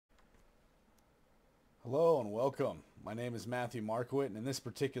Hello and welcome. My name is Matthew Markowit, and in this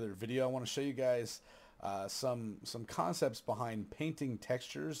particular video I want to show you guys some concepts behind painting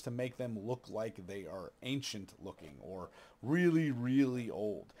textures to make them look like they are ancient looking or really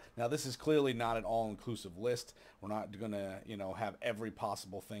old. Now this is clearly not an all-inclusive list. We're not going to have every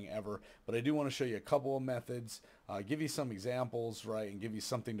possible thing ever, but I do want to show you a couple of methods, give you some examples, right, and give you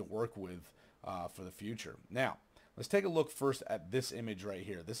something to work with for the future. Now, let's take a look first at this image right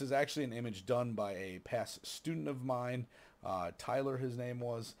here. This is actually an image done by a past student of mine, Tyler his name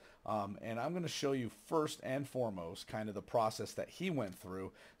was, and I'm going to show you first and foremost kind of the process that he went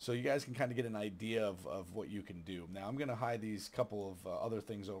through so you guys can kind of get an idea of what you can do. Now I'm going to hide these couple of other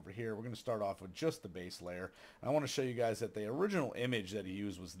things over here. We're going to start off with just the base layer. And I want to show you guys that the original image that he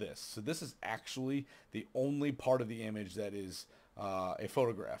used was this. So this is actually the only part of the image that is a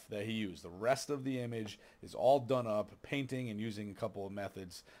photograph that he used. The rest of the image is all done up, painting and using a couple of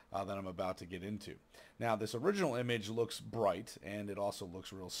methods that I'm about to get into. Now this original image looks bright and it also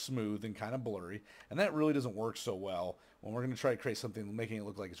looks real smooth and kind of blurry, and that really doesn't work so well when we're going to try to create something making it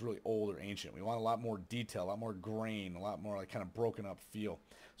look like it's really old or ancient. We want a lot more detail, a lot more grain, a lot more like kind of broken up feel.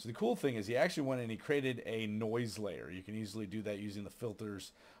 So the cool thing is he actually went and he created a noise layer. You can easily do that using the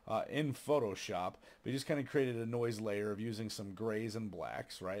filters in Photoshop, but he just kind of created a noise layer of using some grays and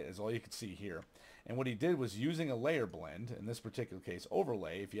blacks, right, as all you can see here. And what he did was using a layer blend, in this particular case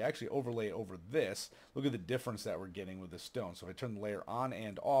overlay. If you actually overlay it over this, look at the difference that we're getting with the stone. So if I turn the layer on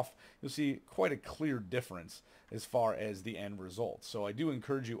and off, you'll see quite a clear difference as far as the end result. So I do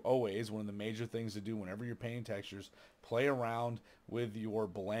encourage you always, one of the major things to do whenever you're painting textures, play around with your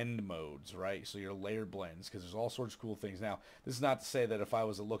blend modes, right? So your layer blends, because there's all sorts of cool things. Now, this is not to say that if I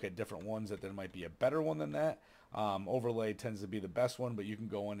was to look at different ones that there might be a better one than that. Overlay tends to be the best one, but you can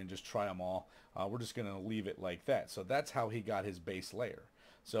go in and just try them all. We're just going to leave it like that. So that's how he got his base layer.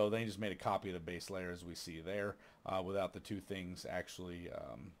 So then he just made a copy of the base layer as we see there, without the two things actually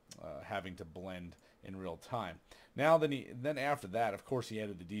having to blend in real time. Now then after that, of course, he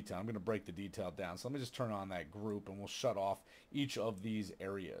added the detail. I'm going to break the detail down. So let me just turn on that group and we'll shut off each of these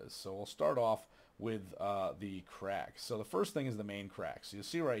areas. So we'll start off with the cracks. So the first thing is the main cracks. So you'll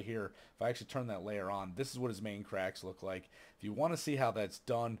see right here, if I actually turn that layer on, this is what his main cracks look like. If you want to see how that's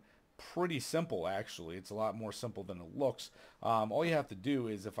done, pretty simple actually. It's a lot more simple than it looks. All you have to do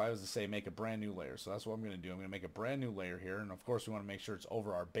is, if I was to say make a brand new layer, so that's what I'm going to do. I'm going to make a brand new layer here, and of course we want to make sure it's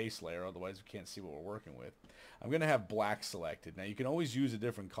over our base layer, otherwise we can't see what we're working with. I'm going to have black selected. Now you can always use a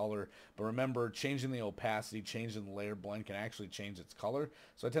different color, but remember, changing the opacity, changing the layer blend can actually change its color.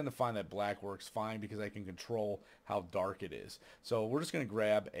 So I tend to find that black works fine because I can control how dark it is. So we're just going to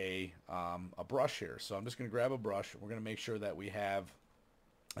grab a brush here. So I'm just going to grab a brush. We're going to make sure that we have,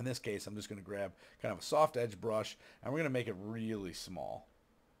 in this case, I'm just going to grab kind of a soft edge brush, and we're going to make it really small.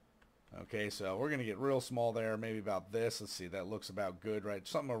 Okay, so we're going to get real small there, maybe about this. Let's see, that looks about good, right?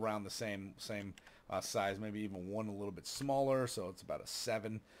 Something around the same size, maybe even one a little bit smaller, so it's about a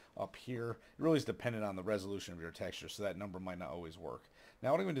 7 up here. It really is dependent on the resolution of your texture, so that number might not always work.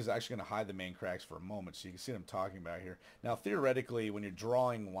 Now what I'm going to do is actually going to hide the main cracks for a moment so you can see what I'm talking about here. Now theoretically, when you're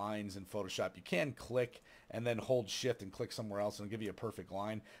drawing lines in Photoshop, you can click and then hold shift and click somewhere else and it'll give you a perfect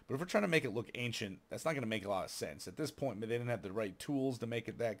line. But if we're trying to make it look ancient, that's not going to make a lot of sense. At this point, they didn't have the right tools to make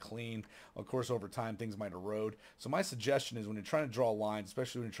it that clean. Of course, over time, things might erode. So my suggestion is when you're trying to draw lines,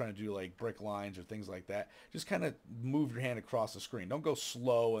 especially when you're trying to do like brick lines or things like that, just kind of move your hand across the screen. Don't go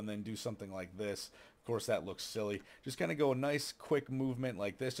slow and then do something like this. Of course, that looks silly. Just kind of go a nice quick movement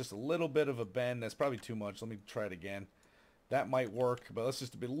like this, just a little bit of a bend. That's probably too much. Let me try it again. That might work, but let's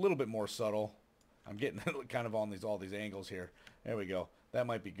just be a little bit more subtle. I'm getting kind of on all these angles here. There we go. That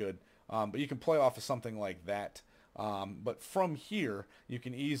might be good. But you can play off of something like that. But from here, you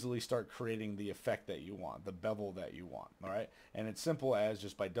can easily start creating the effect that you want, the bevel that you want, all right? And it's simple as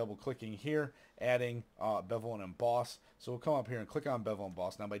just by double-clicking here, adding bevel and emboss. So we'll come up here and click on bevel and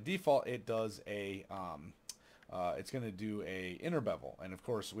emboss. Now, by default, it does a it's going to do a inner bevel, and of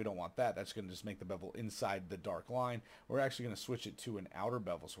course we don't want that. That's going to just make the bevel inside the dark line. We're actually going to switch it to an outer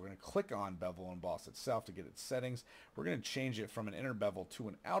bevel, so we're going to click on bevel and emboss itself to get its settings. We're going to change it from an inner bevel to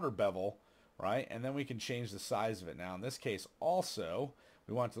an outer bevel, right? And then we can change the size of it. Now in this case also,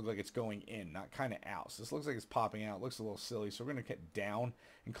 we want it to look like it's going in, not kind of out. So this looks like it's popping out. It looks a little silly, so we're going to get down.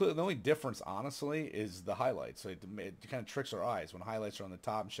 And clearly, the only difference, honestly, is the highlights. So it kind of tricks our eyes. When highlights are on the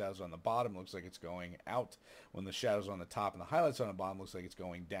top and shadows are on the bottom, it looks like it's going out. When the shadows are on the top and the highlights are on the bottom, it looks like it's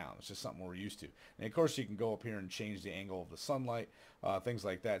going down. It's just something we're used to. And of course, you can go up here and change the angle of the sunlight, things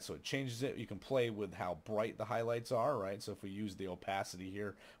like that. So it changes it. You can play with how bright the highlights are, right? So if we use the opacity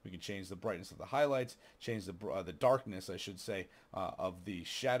here, we can change the brightness of the highlights, change the darkness, I should say, of the the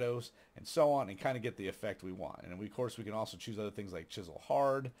shadows and so on, and kind of get the effect we want. And of course we can also choose other things like chisel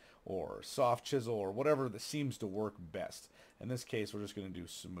hard or soft chisel or whatever that seems to work best. In this case, we're just going to do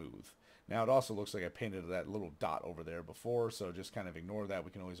smooth. Now it also looks like I painted that little dot over there before, so just kind of ignore that.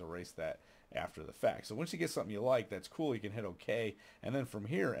 We can always erase that after the fact. So once you get something you like, that's cool, you can hit OK. And then from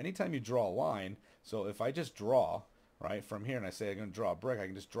here, anytime you draw a line, so if I just draw right from here and I say I'm going to draw a brick, I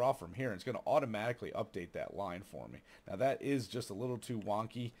can just draw from here and it's going to automatically update that line for me. Now that is just a little too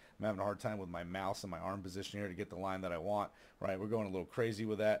wonky. I'm having a hard time with my mouse and my arm position here to get the line that I want. Right, we're going a little crazy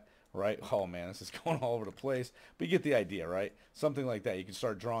with that. Right, oh man, this is going all over the place, but you get the idea, right? Something like that. You can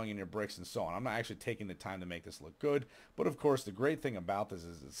start drawing in your bricks and so on. I'm not actually taking the time to make this look good, but of course the great thing about this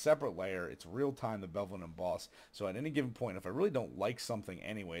is it's a separate layer. It's real time, the bevel and emboss. So at any given point, if I really don't like something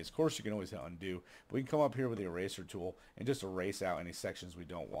anyways, of course you can always hit undo, but we can come up here with the eraser tool and just erase out any sections we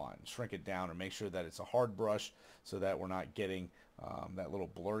don't want and shrink it down, or make sure that it's a hard brush so that we're not getting that little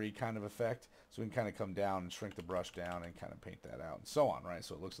blurry kind of effect. So we can kind of come down and shrink the brush down and kind of paint that out and so on, right?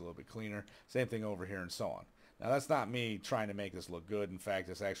 So it looks a little bit cleaner. Same thing over here and so on. Now that's not me trying to make this look good. In fact,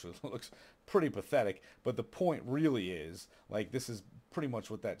 this actually looks pretty pathetic, but the point really is, like, this is pretty much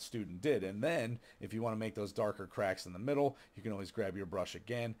what that student did. And then if you want to make those darker cracks in the middle, you can always grab your brush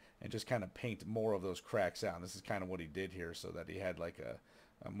again and just kind of paint more of those cracks out. And this is kind of what he did here, so that he had like a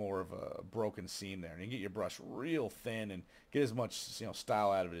more of a broken seam there, and you can get your brush real thin and get as much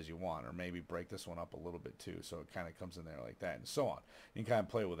style out of it as you want, or maybe break this one up a little bit too so it kind of comes in there like that and so on. You can kind of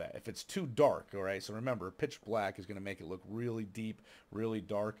play with that. If it's too dark, all right, so remember pitch black is going to make it look really deep, really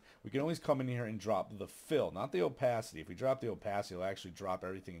dark. We can always come in here and drop the fill, not the opacity. If we drop the opacity, it'll actually drop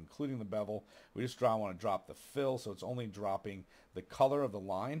everything including the bevel. We just want to drop the fill, so it's only dropping the color of the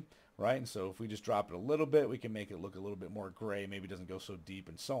line. Right, and so if we just drop it a little bit, we can make it look a little bit more gray, maybe it doesn't go so deep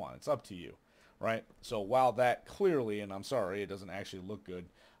and so on. It's up to you, right? So while that clearly, and I'm sorry, it doesn't actually look good,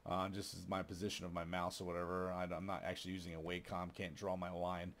 just as my position of my mouse or whatever, I'm not actually using a Wacom, can't draw my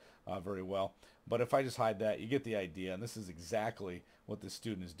line very well. But if I just hide that, you get the idea, and this is exactly what this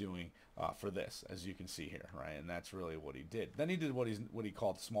student is doing for this, as you can see here, right? And that's really what he did. Then he did what he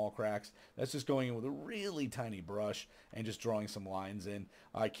called small cracks. That's just going in with a really tiny brush and just drawing some lines in.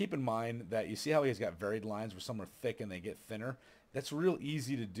 Keep in mind that you see how he's got varied lines where some are thick and they get thinner. That's real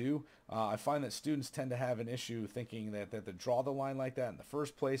easy to do. I find that students tend to have an issue thinking that they draw the line like that in the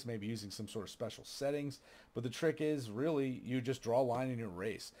first place, maybe using some sort of special settings. But the trick is really you just draw a line and you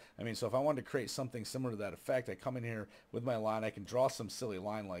erase. I mean, so if I wanted to create something similar to that effect, I come in here with my line, I can draw some silly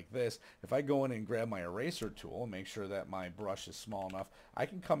line like this. If I go in and grab my eraser tool and make sure that my brush is small enough, I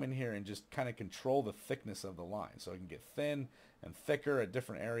can come in here and just kind of control the thickness of the line. So I can get thin and thicker at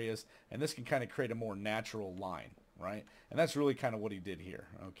different areas, and this can kind of create a more natural line. Right? And that's really kind of what he did here,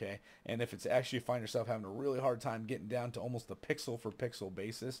 okay? And if it's actually you find yourself having a really hard time getting down to almost the pixel for pixel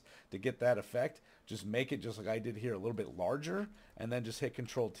basis to get that effect, just make it just like I did here, a little bit larger, and then just hit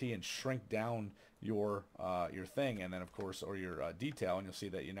Control T and shrink down your thing, and then of course, or your detail, and you'll see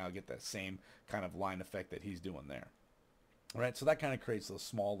that you now get that same kind of line effect that he's doing there. All right, so that kind of creates those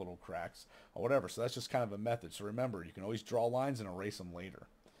small little cracks or whatever. So that's just kind of a method. So remember, you can always draw lines and erase them later.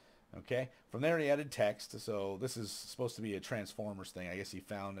 Okay, from there he added text. So this is supposed to be a Transformers thing. I guess he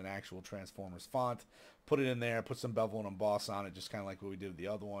found an actual Transformers font, put it in there, put some bevel and emboss on it, just kind of like what we did with the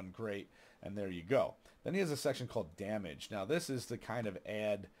other one. Great, and there you go. Then he has a section called damage. Now this is to kind of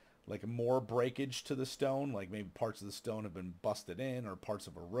add like more breakage to the stone, like maybe parts of the stone have been busted in or parts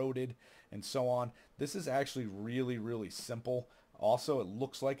have eroded and so on. This is actually really, really simple. Also, it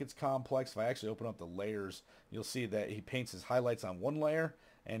looks like it's complex. If I actually open up the layers, you'll see that he paints his highlights on one layer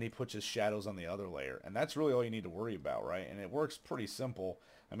and he puts his shadows on the other layer. And that's really all you need to worry about, right? And it works pretty simple.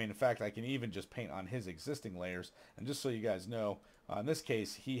 I mean, in fact, I can even just paint on his existing layers. And just so you guys know, in this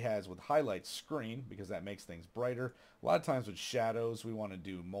case, he has with highlights screen because that makes things brighter. A lot of times with shadows, we want to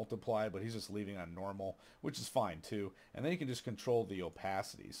do multiply, but he's just leaving on normal, which is fine too. And then you can just control the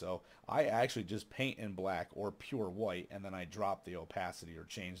opacity. So I actually just paint in black or pure white, and then I drop the opacity or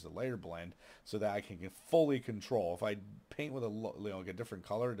change the layer blend so that I can fully control. If I paint with like a different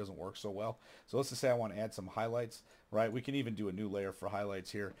color, it doesn't work so well. So let's just say I want to add some highlights, right? We can even do a new layer for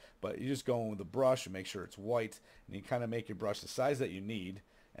highlights here, but you just go in with the brush and make sure it's white, and you kind of make your brush the size that you need.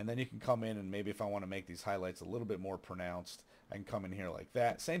 And then you can come in and maybe if I want to make these highlights a little bit more pronounced, I can come in here like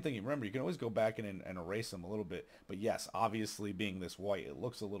that. Same thing, remember, you can always go back in and erase them a little bit. But yes, obviously being this white, it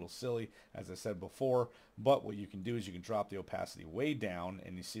looks a little silly, as I said before. But what you can do is you can drop the opacity way down,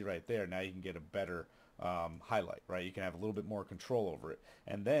 and you see right there, now you can get a better highlight, right? You can have a little bit more control over it.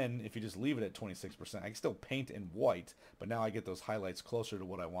 And then if you just leave it at 26%, I can still paint in white, but now I get those highlights closer to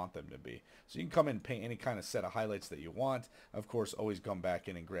what I want them to be. So you can come in and paint any kind of set of highlights that you want. Of course, always come back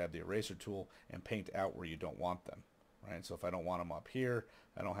in and grab the eraser tool and paint out where you don't want them. Right, so if I don't want them up here,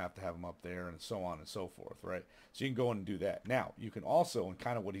 I don't have to have them up there, and so on and so forth, right? So you can go in and do that. Now, you can also, and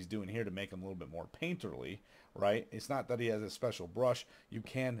kind of what he's doing here to make them a little bit more painterly, right? It's not that he has a special brush. You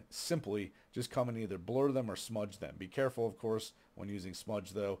can simply just come and either blur them or smudge them. Be careful, of course, when using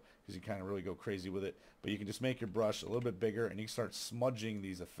smudge, though, because you kind of really go crazy with it. But you can just make your brush a little bit bigger, and you can start smudging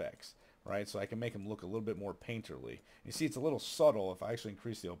these effects. Right, so I can make them look a little bit more painterly. You see, it's a little subtle if I actually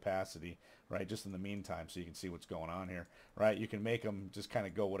increase the opacity, right, just in the meantime, so you can see what's going on here, right? You can make them just kind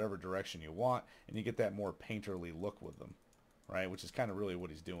of go whatever direction you want, and you get that more painterly look with them, right, which is kind of really what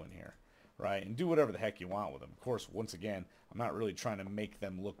he's doing here, right? And do whatever the heck you want with them. Of course, once again, I'm not really trying to make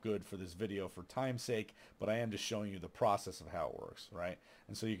them look good for this video for time's sake, but I am just showing you the process of how it works, right?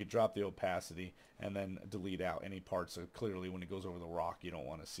 And so you could drop the opacity and then delete out any parts. So clearly when it goes over the rock, you don't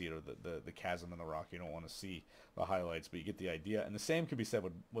want to see it, or the chasm in the rock, you don't want to see the highlights, but you get the idea. And the same could be said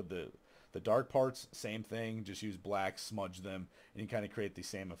with the dark parts, same thing, just use black, smudge them, and you kind of create the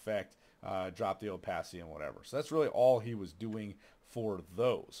same effect. Drop the opacity and whatever. So that's really all he was doing for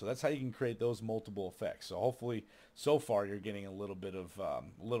those. So that's how you can create those multiple effects. So hopefully, so far, you're getting a little bit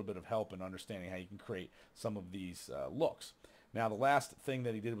of help in understanding how you can create some of these looks. Now, the last thing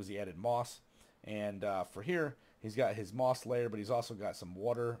that he did was he added moss, and for here, he's got his moss layer, but he's also got some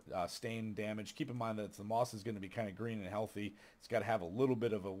water stain damage. Keep in mind that the moss is going to be kind of green and healthy. It's got to have a little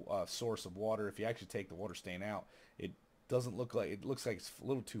bit of a source of water. If you actually take the water stain out, it doesn't look like, it looks like it's a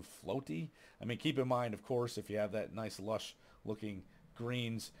little too floaty. I mean, keep in mind, of course, if you have that nice lush looking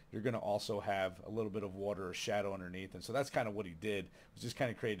greens, you're going to also have a little bit of water or shadow underneath, and so that's kind of what he did, was just kind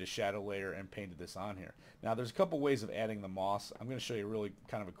of created a shadow layer and painted this on here. Now there's a couple ways of adding the moss. I'm going to show you really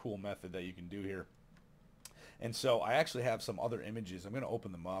kind of a cool method that you can do here. And so I actually have some other images. I'm going to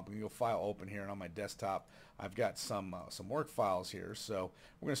open them up. I'm going to go File, Open here, and on my desktop I've got some work files here. So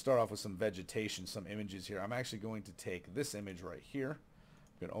we're going to start off with some vegetation, some images here. I'm actually going to take this image right here.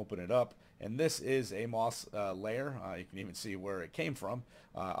 I'm going to open it up, and this is a moss layer. You can even see where it came from.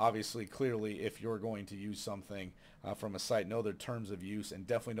 Obviously, clearly, if you're going to use something from a site, know their terms of use, and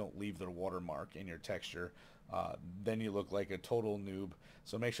definitely don't leave their watermark in your texture. Then you look like a total noob.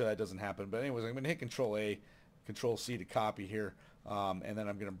 So make sure that doesn't happen. But anyways, I'm going to hit Control A, Control C to copy here, and then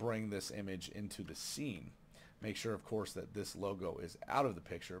I'm going to bring this image into the scene. Make sure, of course, that this logo is out of the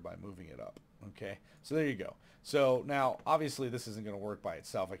picture by moving it up. Okay, so there you go. So now, obviously, this isn't going to work by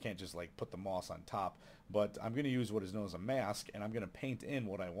itself. I can't just like put the moss on top, but I'm going to use what is known as a mask, and I'm going to paint in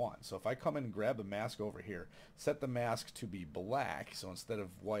what I want. So if I come in and grab the mask over here, set the mask to be black. So instead of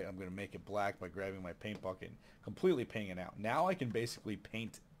white, I'm going to make it black by grabbing my paint bucket and completely painting it out. Now I can basically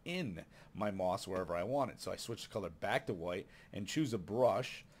paint in my moss wherever I want it. So I switch the color back to white and choose a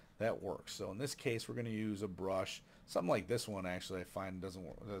brush that works. So in this case, we're going to use a brush, something like this one. Actually, I find doesn't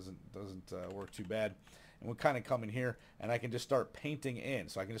work too bad. And we'll kind of come in here, and I can just start painting in.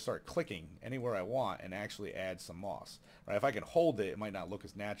 So I can just start clicking anywhere I want and actually add some moss. Right? If I can hold it, it might not look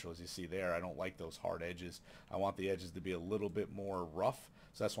as natural as you see there. I don't like those hard edges. I want the edges to be a little bit more rough.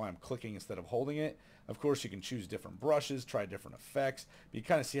 So that's why I'm clicking instead of holding it. Of course, you can choose different brushes, try different effects. But you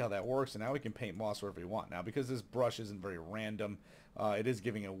kind of see how that works, and now we can paint moss wherever you want. Now, because this brush isn't very random, it is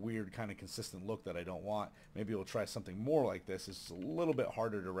giving a weird kind of consistent look that I don't want. Maybe we'll try something more like this. It's a little bit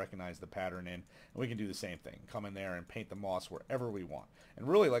harder to recognize the pattern in, and we can do the same thing. Come in there and paint the moss wherever we want. And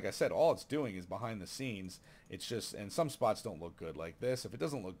really, like I said, all it's doing is behind the scenes. It's just, and some spots don't look good like this. If it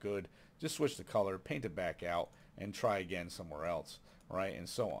doesn't look good, just switch the color, paint it back out, and try again somewhere else. Right, and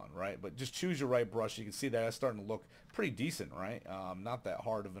so on, right? But just choose your right brush. You can see that it's starting to look pretty decent, right? Not that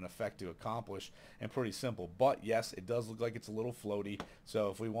hard of an effect to accomplish, and pretty simple. But yes, it does look like it's a little floaty. So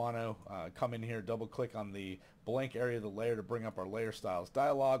if we want to come in here, double click on the blank area of the layer to bring up our layer styles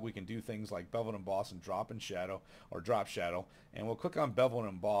dialog, we can do things like bevel and emboss and drop and shadow, or drop shadow. And we'll click on bevel and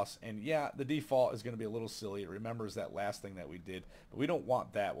emboss, and yeah, the default is going to be a little silly. It remembers that last thing that we did, but we don't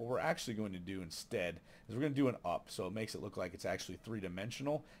want that. What we're actually going to do instead is we're going to do an up, so it makes it look like it's actually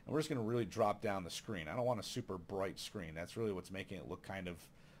three-dimensional, and we're just going to really drop down the screen. I don't want a super bright screen. That's really what's making it look kind of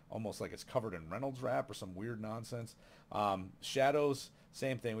almost like it's covered in Reynolds wrap or some weird nonsense. Shadows,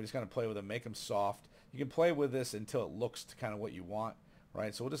 same thing. We just kind of play with them, make them soft. You can play with this until it looks to kind of what you want,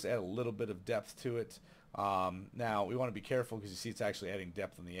 right? So we'll just add a little bit of depth to it. Now we want to be careful because you see it's actually adding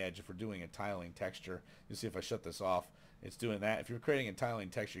depth on the edge. If we're doing a tiling texture, you see if I shut this off, it's doing that. If you're creating a tiling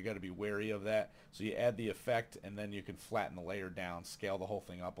texture, you got to be wary of that. So you add the effect, and then you can flatten the layer down, scale the whole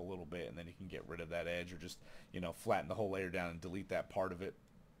thing up a little bit, and then you can get rid of that edge, or just, you know, flatten the whole layer down and delete that part of it.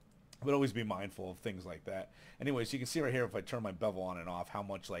 But always be mindful of things like that. Anyways, you can see right here, if I turn my bevel on and off, how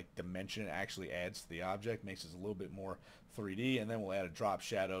much like dimension it actually adds to the object, makes it a little bit more 3D. And then we'll add a drop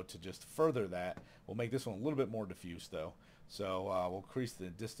shadow to just further that. We'll make this one a little bit more diffuse though. So we'll increase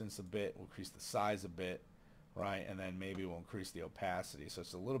the distance a bit, we'll increase the size a bit, right? And then maybe we'll increase the opacity so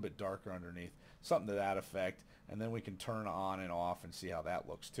it's a little bit darker underneath, something to that effect. And then we can turn on and off and see how that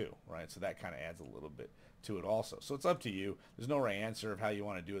looks too, right? So that kind of adds a little bit to it also. So it's up to you. There's no right answer of how you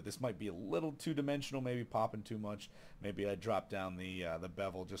want to do it. This might be a little too dimensional, maybe popping too much. Maybe I drop down the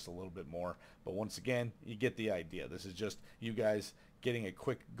bevel just a little bit more. But once again, you get the idea. This is just you guys getting a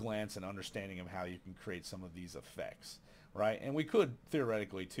quick glance and understanding of how you can create some of these effects, right? And we could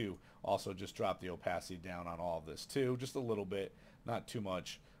theoretically too also just drop the opacity down on all of this too, just a little bit, not too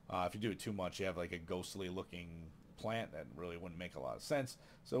much. If you do it too much, you have like a ghostly looking plant that really wouldn't make a lot of sense.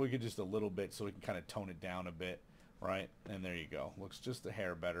 So we could just a little bit, so we can kind of tone it down a bit, right? And there you go. Looks just a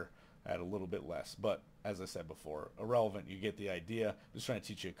hair better at a little bit less. But as I said before, irrelevant. You get the idea. Just trying to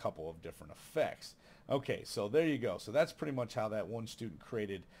teach you a couple of different effects. Okay, so there you go. So that's pretty much how that one student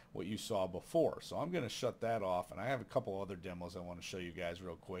created what you saw before. So I'm going to shut that off, and I have a couple other demos I want to show you guys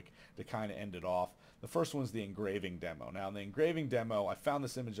real quick to kind of end it off. The first one's the engraving demo. Now, in the engraving demo, I found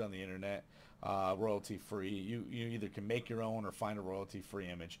this image on the internet. Royalty free. You either can make your own or find a royalty free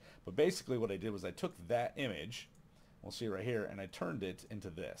image, but basically what I did was I took that image, we'll see right here, and I turned it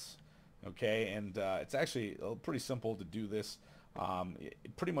into this. Okay, and it's actually pretty simple to do this.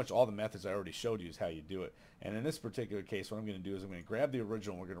 Pretty much all the methods I already showed you is how you do it. And in this particular case, what I'm going to do is I'm going to grab the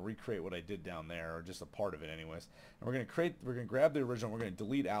original. We're going to recreate what I did down there, or just a part of it anyways. And we're going to grab the original. We're going to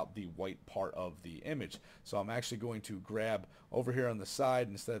delete out the white part of the image. So I'm actually going to grab over here on the side,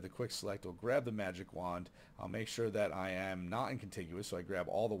 instead of the quick select, I'll grab the magic wand. I'll make sure that I am not in contiguous, so I grab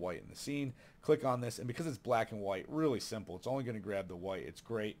all the white in the scene, click on this, and because it's black and white, really simple. It's only going to grab the white. It's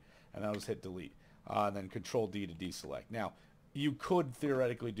great. And I'll just hit delete. And then Control D to deselect. Now, you could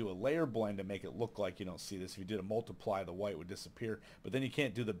theoretically do a layer blend to make it look like you don't see this. If you did a multiply, the white would disappear, but then you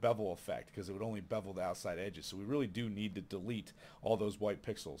can't do the bevel effect because it would only bevel the outside edges. So we really do need to delete all those white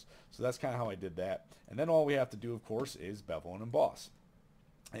pixels. So that's kind of how I did that. And then all we have to do, of course, is bevel and emboss.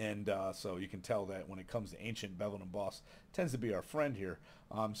 And so you can tell that when it comes to ancient, bevel and emboss tends to be our friend here.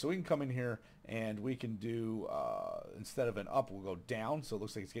 So we can come in here and we can do, instead of an up, we'll go down, so it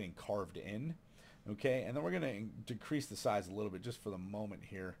looks like it's getting carved in. Okay, and then we're going to decrease the size a little bit just for the moment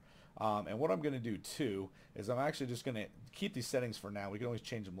here. And what I'm going to do too is I'm actually just going to keep these settings for now. We can always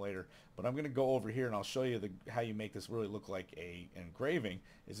change them later, but I'm going to go over here and I'll show you how you make this really look like an engraving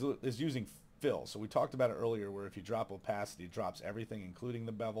is using fill. So we talked about it earlier, where if you drop opacity, it drops everything including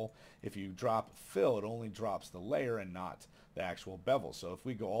the bevel. If you drop fill, it only drops the layer and not the actual bevel. So if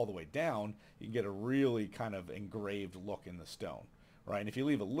we go all the way down, you can get a really kind of engraved look in the stone. Right, and if you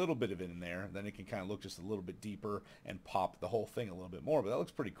leave a little bit of it in there, then it can kind of look just a little bit deeper and pop the whole thing a little bit more. But that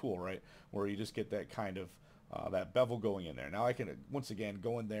looks pretty cool, right? Where you just get that kind of that bevel going in there. Now I can once again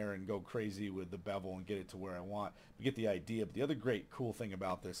go in there and go crazy with the bevel and get it to where I want. You get the idea. But the other great cool thing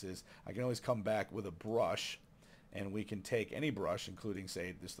about this is I can always come back with a brush, and we can take any brush, including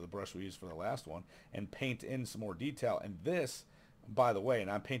say this is the brush we used for the last one, and paint in some more detail. And this, by the way, and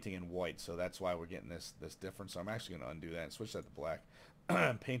I'm painting in white, so that's why we're getting this difference. So I'm actually going to undo that and switch that to black.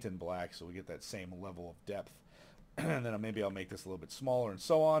 Paint in black so we get that same level of depth. And then maybe I'll make this a little bit smaller and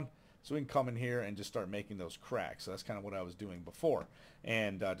so on. So we can come in here and just start making those cracks. So that's kind of what I was doing before.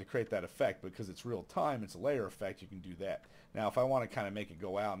 And to create that effect, because it's real time, it's a layer effect, you can do that. Now if I want to kind of make it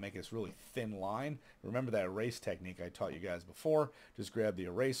go out and make this really thin line, remember that erase technique I taught you guys before. Just grab the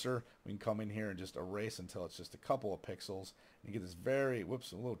eraser. We can come in here and just erase until it's just a couple of pixels. And you get this very,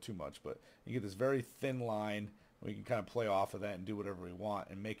 whoops, a little too much, but you get this very thin line. We can kind of play off of that and do whatever we want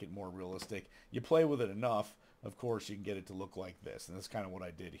and make it more realistic. You play with it enough, of course, you can get it to look like this. And that's kind of what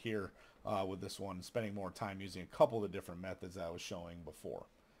I did here with this one, spending more time using a couple of the different methods I was showing before.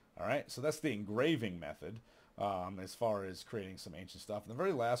 All right, so that's the engraving method as far as creating some ancient stuff. And the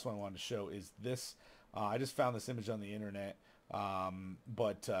very last one I wanted to show is this. I just found this image on the internet,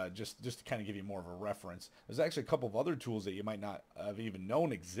 but just to kind of give you more of a reference, there's actually a couple of other tools that you might not have even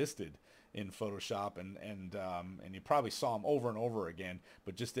known existed in Photoshop, and you probably saw them over and over again,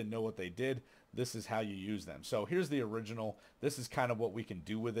 but just didn't know what they did. This is how you use them. So here's the original. This is kind of what we can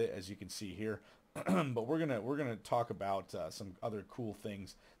do with it, as you can see here. But we're gonna talk about some other cool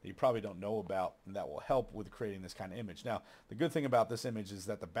things that you probably don't know about and that will help with creating this kind of image. Now, the good thing about this image is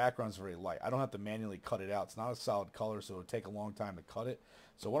that the background is very light. I don't have to manually cut it out. It's not a solid color, so it'll take a long time to cut it.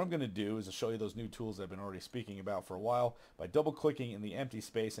 So what I'm going to do is to show you those new tools I've been already speaking about for a while by double clicking in the empty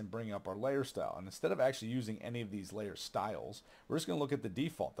space and bringing up our layer style. And instead of actually using any of these layer styles, we're just going to look at the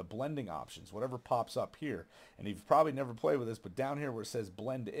default, the blending options, whatever pops up here. And you've probably never played with this, but down here where it says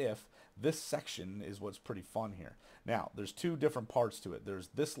blend if, this section is what's pretty fun here. Now, there's two different parts to it. There's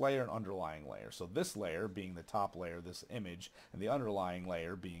this layer and underlying layer. So this layer being the top layer, this image, and the underlying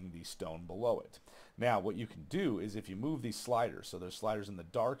layer being the stone below it. Now, what you can do is if you move these sliders, so there's sliders in the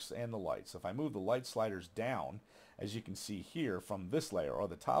darks and the lights. So if I move the light sliders down, as you can see here from this layer or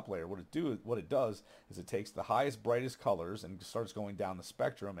the top layer, what it does is it takes the highest, brightest colors and starts going down the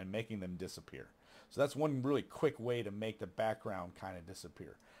spectrum and making them disappear. So that's one really quick way to make the background kind of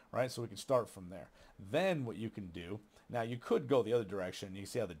disappear, right? So we can start from there. Then what you can do, now you could go the other direction. You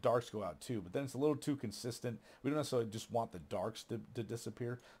see how the darks go out too, but then it's a little too consistent. We don't necessarily just want the darks to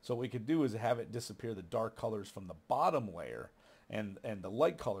disappear. So what we could do is have it disappear the dark colors from the bottom layer and the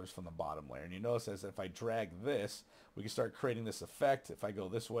light colors from the bottom layer. And you notice as if I drag this, we can start creating this effect. If I go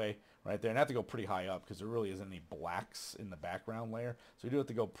this way, right there, and I have to go pretty high up because there really isn't any blacks in the background layer. So we do have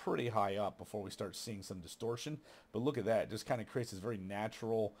to go pretty high up before we start seeing some distortion. But look at that. It just kind of creates this very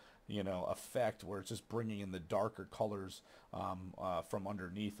natural, you know, effect where it's just bringing in the darker colors from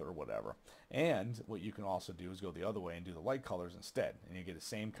underneath or whatever. And what you can also do is go the other way and do the light colors instead, and you get the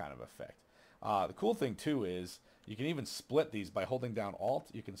same kind of effect. The cool thing too is you can even split these by holding down Alt.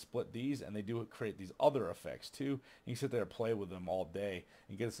 You can split these and they do create these other effects too. You can sit there and play with them all day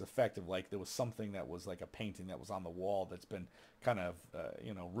and get this effect of like there was something that was like a painting that was on the wall that's been kind of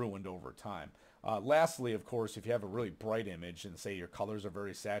you know, ruined over time. Lastly, of course, if you have a really bright image and say your colors are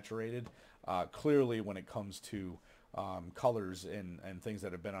very saturated, clearly when it comes to colors and things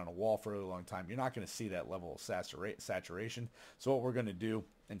that have been on a wall for a really long time, you're not going to see that level of saturation. So what we're going to do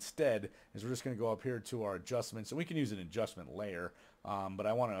instead is we're just going to go up here to our adjustments, and we can use an adjustment layer, but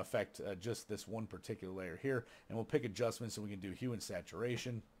I want to affect just this one particular layer here, and we'll pick adjustments, and we can do hue and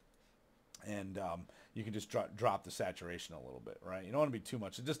saturation. And you can just drop the saturation a little bit, right? You don't want to be too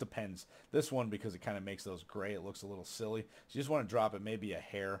much. It just depends. This one, because it kind of makes those gray, it looks a little silly. So you just want to drop it maybe a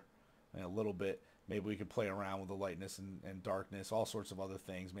hair and a little bit. Maybe we could play around with the lightness and darkness, all sorts of other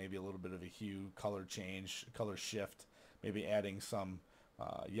things. Maybe a little bit of a hue, color change, color shift. Maybe adding some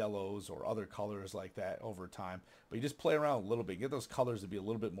yellows or other colors like that over time. But you just play around a little bit. Get those colors to be a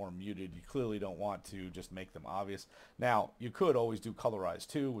little bit more muted. You clearly don't want to just make them obvious. Now, you could always do colorize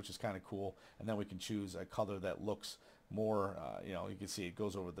too, which is kind of cool. And then we can choose a color that looks more, you know, you can see it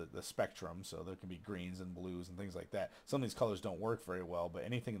goes over the spectrum, so there can be greens and blues and things like that. Some of these colors don't work very well, but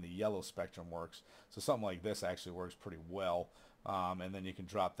anything in the yellow spectrum works. So something like this actually works pretty well. And then you can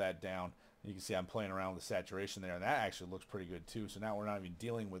drop that down. You can see I'm playing around with the saturation there, and that actually looks pretty good too. So now we're not even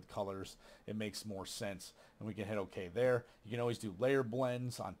dealing with colors. It makes more sense, and we can hit OK there. You can always do layer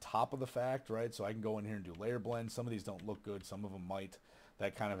blends on top of the fact, right? So I can go in here and do layer blends. Some of these don't look good. Some of them might.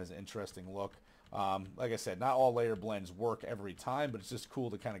 That kind of has an interesting look. Like I said, not all layer blends work every time, but it's just cool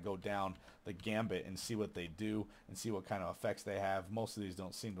to kind of go down the gambit and see what they do and see what kind of effects they have. Most of these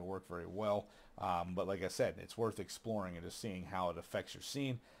don't seem to work very well, but like I said, it's worth exploring and just seeing how it affects your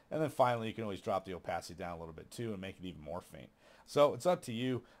scene. And then finally, you can always drop the opacity down a little bit too and make it even more faint. So it's up to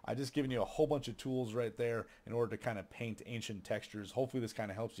you. I just given you a whole bunch of tools right there in order to kind of paint ancient textures. Hopefully this kind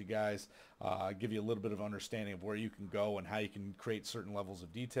of helps you guys, give you a little bit of understanding of where you can go and how you can create certain levels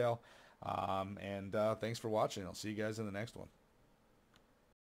of detail. Thanks for watching. I'll see you guys in the next one.